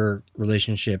Parker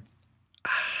relationship,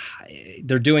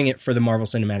 they're doing it for the Marvel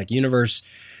Cinematic Universe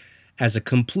as a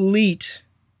complete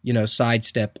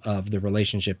sidestep of the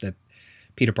relationship that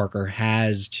Peter Parker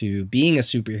has to being a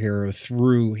superhero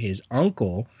through his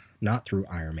uncle, not through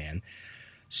Iron Man.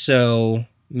 So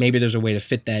maybe there's a way to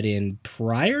fit that in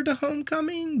prior to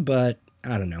Homecoming, but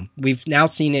I don't know. We've now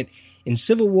seen it in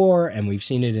Civil War, and we've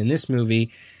seen it in this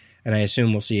movie, and I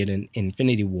assume we'll see it in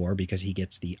Infinity War because he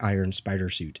gets the Iron Spider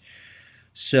suit.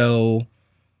 So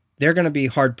they're going to be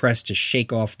hard-pressed to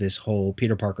shake off this whole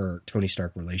Peter Parker-Tony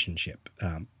Stark relationship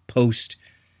post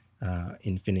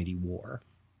Infinity War.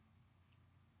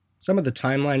 Some of the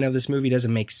timeline of this movie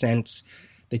doesn't make sense.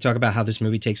 They talk about how this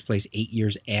movie takes place 8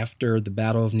 years after the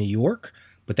Battle of New York,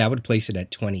 but that would place it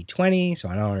at 2020, so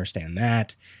I don't understand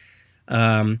that.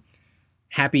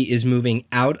 Happy is moving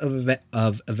out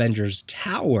of Avengers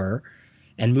Tower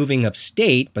and moving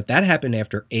upstate, but that happened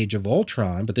after Age of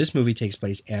Ultron, but this movie takes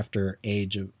place after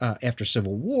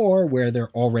Civil War, where they're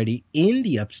already in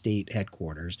the upstate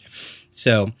headquarters.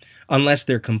 So unless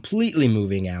they're completely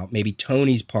moving out, maybe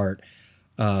Tony's part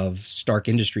of Stark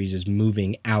Industries is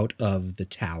moving out of the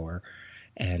tower,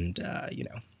 and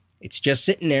it's just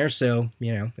sitting there. So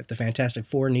if the Fantastic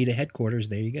Four need a headquarters,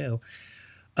 there you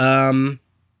go.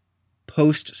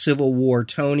 Post Civil War,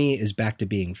 Tony is back to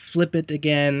being flippant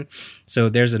again. So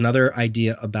there's another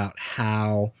idea about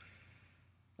how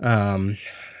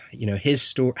his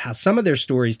story, how some of their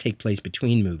stories take place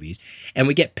between movies. And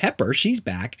we get Pepper, she's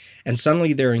back, and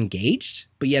suddenly they're engaged,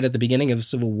 but yet at the beginning of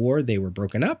Civil War they were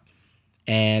broken up.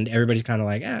 And everybody's kind of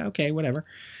like, okay, whatever.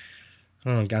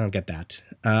 I don't get that.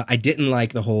 I didn't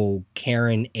like the whole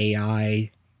Karen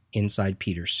AI inside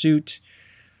Peter's suit.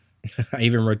 I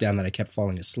even wrote down that I kept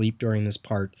falling asleep during this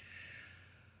part.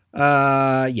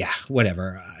 Yeah,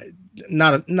 whatever.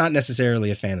 Not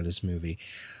necessarily a fan of this movie.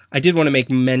 I did want to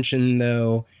make mention,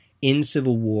 though, in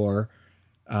Civil War,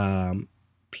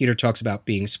 Peter talks about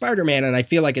being Spider-Man, and I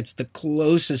feel like it's the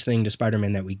closest thing to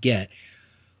Spider-Man that we get.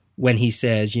 When he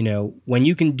says, when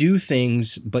you can do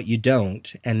things, but you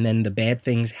don't, and then the bad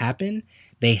things happen,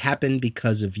 they happen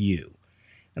because of you.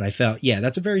 And I felt,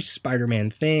 that's a very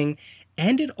Spider-Man thing.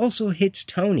 And it also hits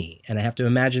Tony. And I have to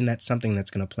imagine that's something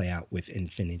that's going to play out with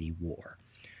Infinity War.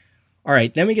 All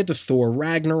right, then we get to Thor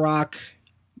Ragnarok.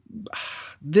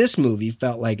 This movie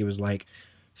felt like it was like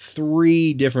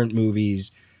 3 different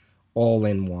movies all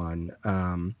in one.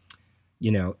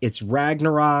 It's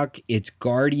Ragnarok, it's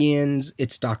Guardians,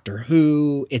 it's Doctor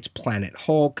Who, it's Planet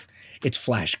Hulk, it's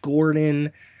Flash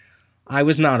Gordon. I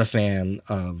was not a fan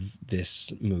of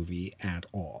this movie at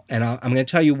all. And I'm going to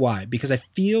tell you why. Because I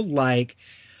feel like...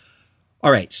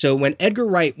 All right, so when Edgar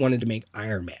Wright wanted to make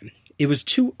Iron Man, it was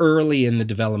too early in the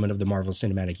development of the Marvel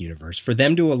Cinematic Universe for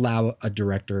them to allow a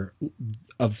director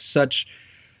of such,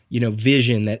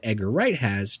 vision that Edgar Wright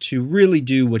has to really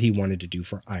do what he wanted to do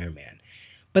for Iron Man.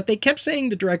 But they kept saying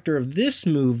the director of this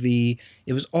movie,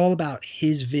 it was all about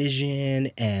his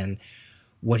vision and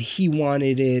what he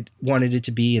wanted it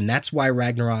to be. And that's why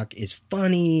Ragnarok is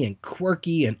funny and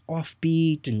quirky and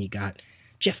offbeat. And you got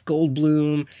Jeff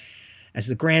Goldblum as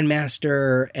the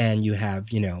Grandmaster. And you have,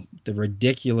 the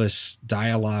ridiculous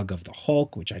dialogue of the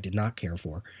Hulk, which I did not care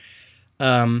for.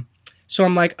 So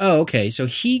I'm like, oh, okay. So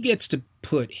he gets to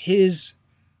put his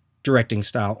directing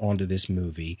style onto this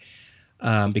movie.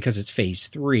 Because it's phase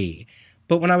 3.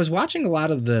 But when I was watching a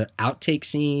lot of the outtake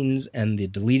scenes and the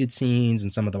deleted scenes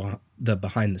and some of the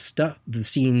behind the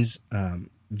scenes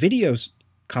videos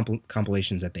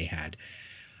compilations that they had,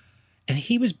 and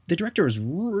the director was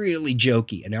really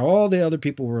jokey. And now all the other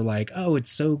people were like, oh,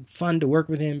 it's so fun to work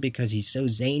with him because he's so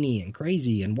zany and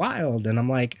crazy and wild. And I'm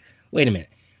like, wait a minute.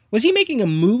 Was he making a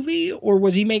movie, or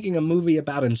was he making a movie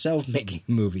about himself making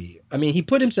a movie? I mean, he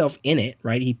put himself in it,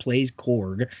 right? He plays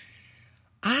Korg.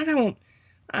 I don't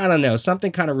know.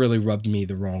 Something kind of really rubbed me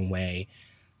the wrong way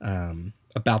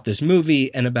about this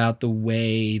movie and about the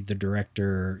way the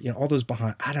director, all those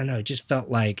behind. I don't know. It just felt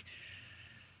like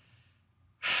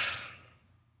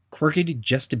quirky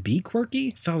just to be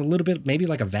quirky. Felt a little bit maybe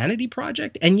like a vanity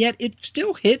project, and yet it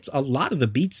still hits a lot of the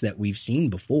beats that we've seen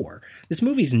before. This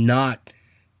movie's not.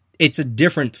 It's a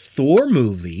different Thor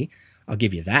movie. I'll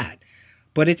give you that,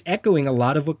 but it's echoing a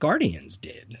lot of what Guardians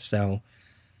did. So.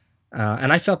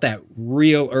 And I felt that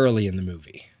real early in the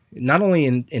movie. Not only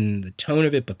in the tone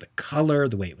of it, but the color,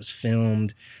 the way it was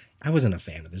filmed. I wasn't a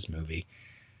fan of this movie.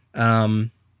 A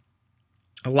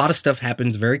lot of stuff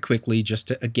happens very quickly just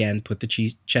to, again, put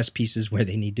the chess pieces where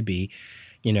they need to be.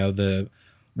 The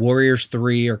Warriors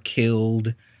 3 are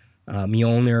killed.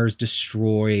 Mjolnir is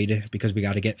destroyed because we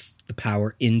got to get the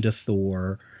power into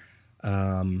Thor.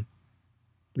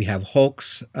 We have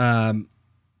Hulk's...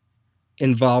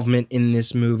 involvement in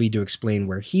this movie to explain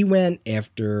where he went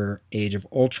after Age of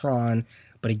Ultron.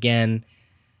 But again,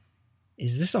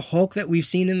 is this a Hulk that we've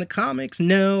seen in the comics?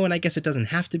 No, and I guess it doesn't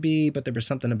have to be, but there was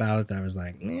something about it that I was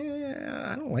like,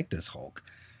 I don't like this Hulk.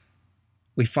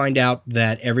 We find out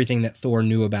that everything that Thor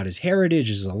knew about his heritage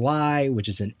is a lie, which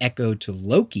is an echo to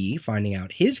Loki finding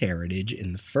out his heritage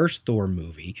in the first Thor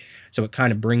movie. So it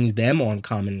kind of brings them on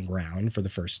common ground for the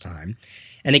first time.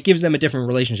 And it gives them a different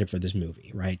relationship for this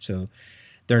movie, right? So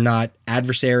they're not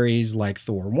adversaries like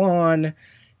Thor 1.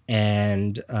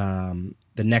 And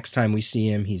the next time we see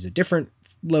him, he's a different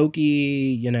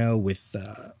Loki, with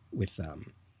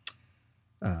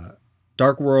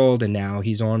Dark World. And now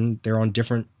they're on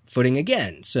different footing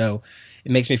again. So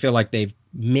it makes me feel like they've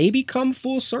maybe come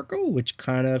full circle, which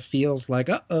kind of feels like,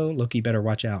 Loki better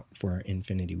watch out for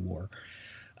Infinity War.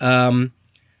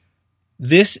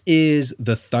 This is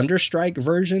the Thunderstrike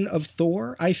version of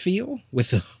Thor, I feel,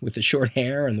 with the short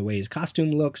hair and the way his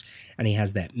costume looks, and he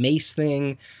has that mace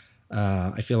thing.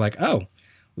 I feel like,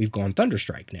 we've gone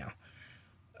Thunderstrike now.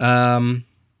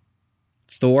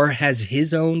 Thor has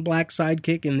his own black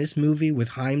sidekick in this movie with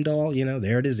Heimdall.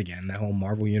 There it is again, that whole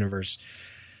Marvel Universe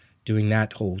doing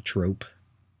that whole trope.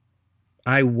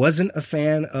 I wasn't a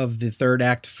fan of the third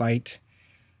act fight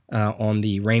on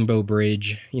the Rainbow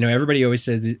Bridge. Everybody always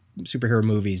says that superhero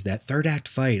movies, that third act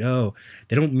fight,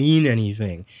 they don't mean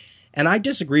anything. And I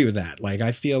disagree with that. Like,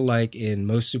 I feel like in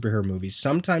most superhero movies,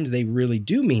 sometimes they really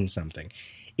do mean something.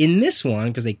 In this one,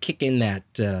 because they kick in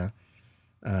that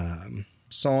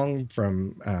song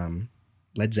from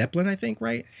Led Zeppelin, I think,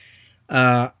 right?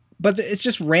 But it's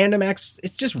just random acts.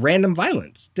 It's just random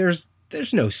violence. There's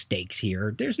no stakes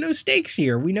here. There's no stakes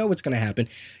here. We know what's going to happen.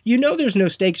 There's no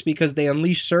stakes because they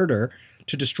unleash Surtur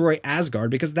to destroy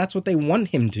Asgard because that's what they want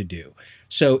him to do.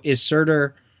 So is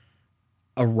Surtur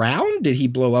around? Did he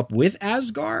blow up with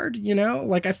Asgard?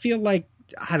 I feel like,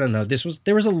 I don't know.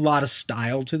 There was a lot of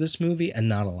style to this movie and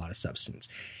not a lot of substance.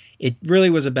 It really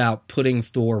was about putting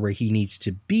Thor where he needs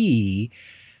to be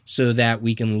so that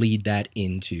we can lead that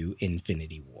into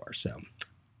Infinity War. So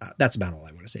that's about all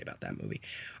I want to say about that movie.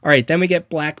 All right, then we get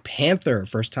Black Panther.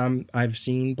 First time I've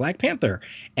seen Black Panther.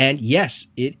 And yes,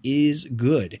 it is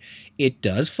good. It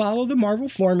does follow the Marvel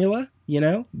formula.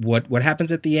 What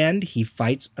happens at the end? He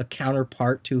fights a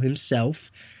counterpart to himself,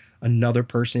 another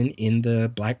person in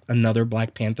another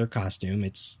Black Panther costume.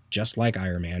 It's just like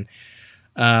Iron Man.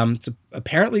 So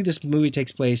apparently this movie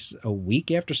takes place a week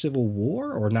after Civil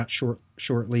War, or not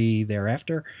shortly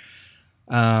thereafter.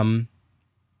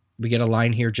 We get a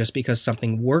line here, just because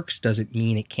something works doesn't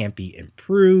mean it can't be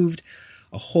improved.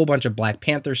 A whole bunch of Black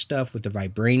Panther stuff with the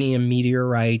vibranium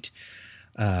meteorite,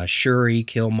 Shuri,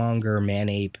 Killmonger,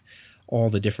 Manape, all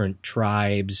the different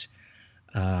tribes.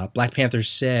 Black Panther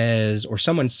says, or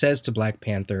someone says to Black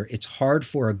Panther, it's hard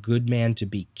for a good man to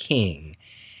be king.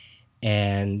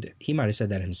 And he might have said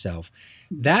that himself.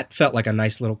 That felt like a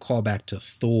nice little callback to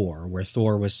Thor, where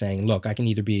Thor was saying, look, I can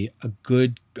either be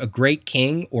a great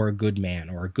king or a good man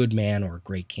or a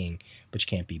great king, but you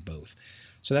can't be both.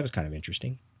 So that was kind of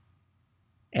interesting.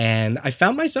 And I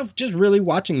found myself just really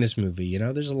watching this movie.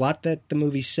 There's a lot that the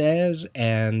movie says,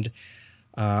 and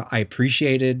I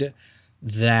appreciated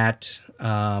that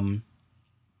the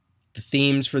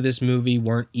themes for this movie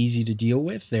weren't easy to deal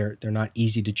with. They're not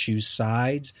easy to choose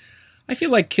sides. I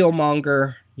feel like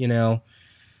Killmonger,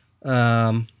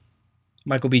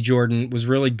 Michael B. Jordan was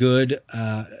really good.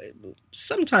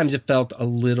 Sometimes it felt a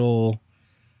little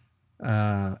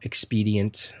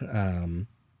expedient, a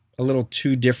little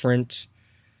too different,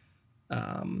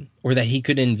 or that he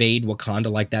could invade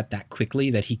Wakanda like that quickly,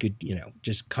 that he could,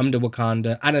 just come to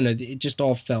Wakanda. I don't know. It just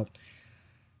all felt,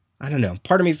 I don't know.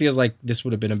 Part of me feels like this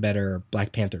would have been a better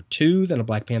Black Panther 2 than a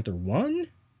Black Panther 1.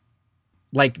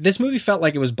 Like, this movie felt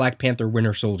like it was Black Panther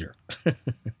Winter Soldier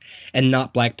and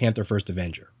not Black Panther First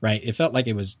Avenger, right? It felt like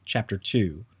it was chapter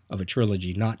 2 of a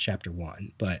trilogy, not chapter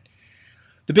 1. But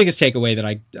the biggest takeaway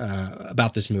that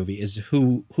about this movie is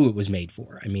who it was made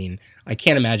for. I mean, I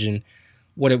can't imagine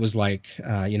what it was like.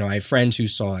 I have friends who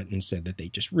saw it and said that they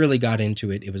just really got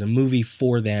into it. It was a movie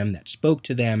for them that spoke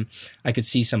to them. I could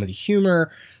see some of the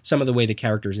humor, some of the way the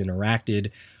characters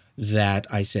interacted, that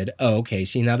I said, oh, okay,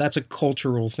 see, now that's a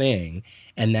cultural thing.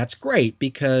 And that's great,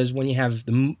 because when you have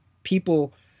the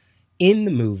people in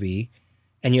the movie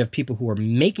and you have people who are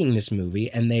making this movie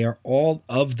and they are all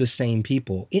of the same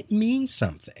people, it means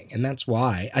something. And that's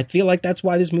why, I feel like that's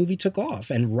why this movie took off,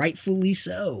 and rightfully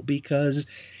so, because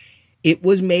it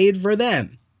was made for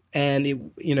them. And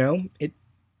it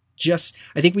just,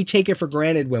 I think we take it for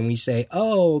granted when we say,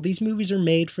 oh, these movies are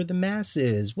made for the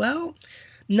masses. Well,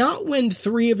 not when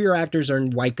 3 of your actors are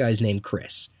white guys named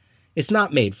Chris. It's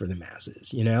not made for the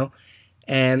masses,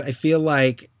 And I feel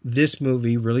like this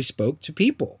movie really spoke to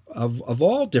people of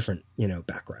all different,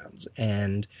 backgrounds.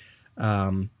 And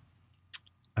that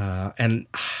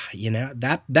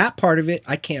part of it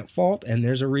I can't fault. And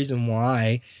there's a reason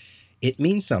why it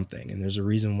means something, and there's a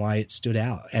reason why it stood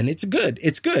out. And it's good.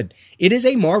 It's good. It is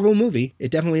a Marvel movie.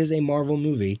 It definitely is a Marvel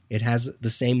movie. It has the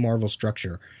same Marvel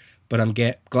structure, but I'm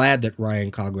glad that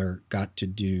Ryan Coogler got to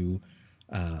do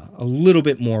a little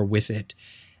bit more with it.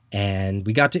 And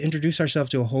we got to introduce ourselves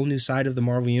to a whole new side of the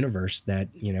Marvel Universe that,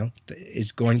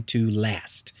 is going to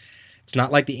last. It's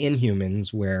not like the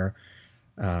Inhumans where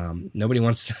nobody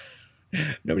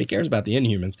cares about the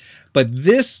Inhumans. But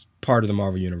this part of the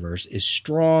Marvel Universe is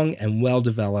strong and well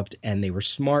developed, and they were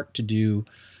smart to do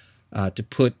to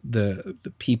put the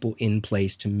people in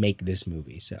place to make this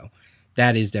movie. So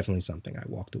that is definitely something I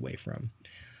walked away from.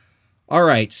 All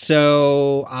right,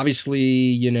 so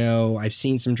obviously, I've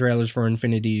seen some trailers for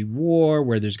Infinity War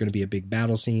where there's going to be a big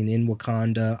battle scene in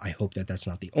Wakanda. I hope that that's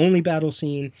not the only battle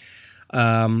scene.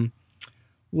 A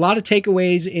lot of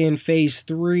takeaways in Phase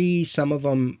 3, some of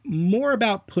them more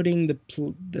about putting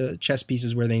the chess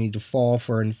pieces where they need to fall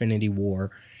for Infinity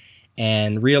War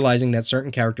and realizing that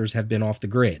certain characters have been off the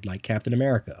grid, like Captain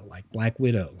America, like Black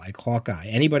Widow, like Hawkeye,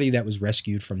 anybody that was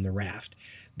rescued from the raft.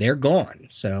 They're gone.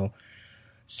 So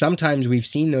sometimes we've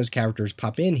seen those characters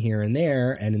pop in here and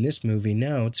there, and in this movie,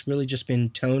 no, it's really just been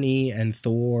Tony and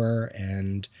Thor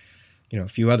and, a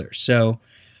few others. So,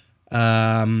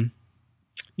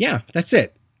 yeah, that's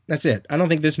it. That's it. I don't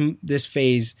think this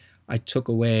phase I took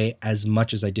away as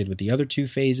much as I did with the other two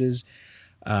phases.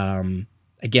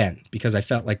 Again, because I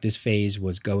felt like this phase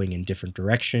was going in different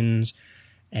directions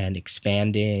and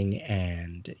expanding,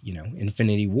 and,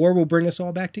 Infinity War will bring us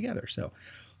all back together. So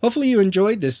hopefully you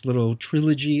enjoyed this little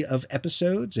trilogy of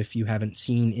episodes. If you haven't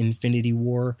seen Infinity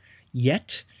War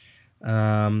yet,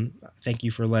 thank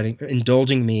you for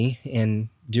indulging me in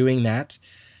doing that.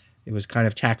 It was kind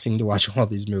of taxing to watch all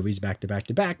these movies back to back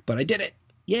to back, but I did it.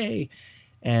 Yay.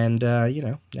 And,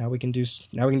 now we can do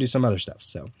some other stuff.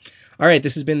 So, all right,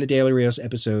 this has been the Daily Rios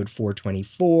episode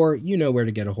 424. You know where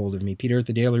to get a hold of me, Peter at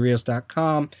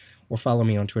thedailyrios.com, or follow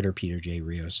me on Twitter, Peter J.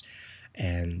 Rios.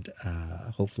 And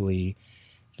hopefully,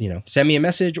 send me a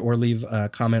message or leave a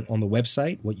comment on the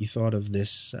website, what you thought of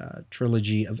this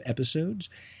trilogy of episodes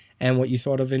and what you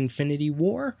thought of Infinity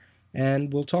War.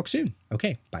 And we'll talk soon.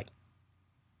 Okay, bye.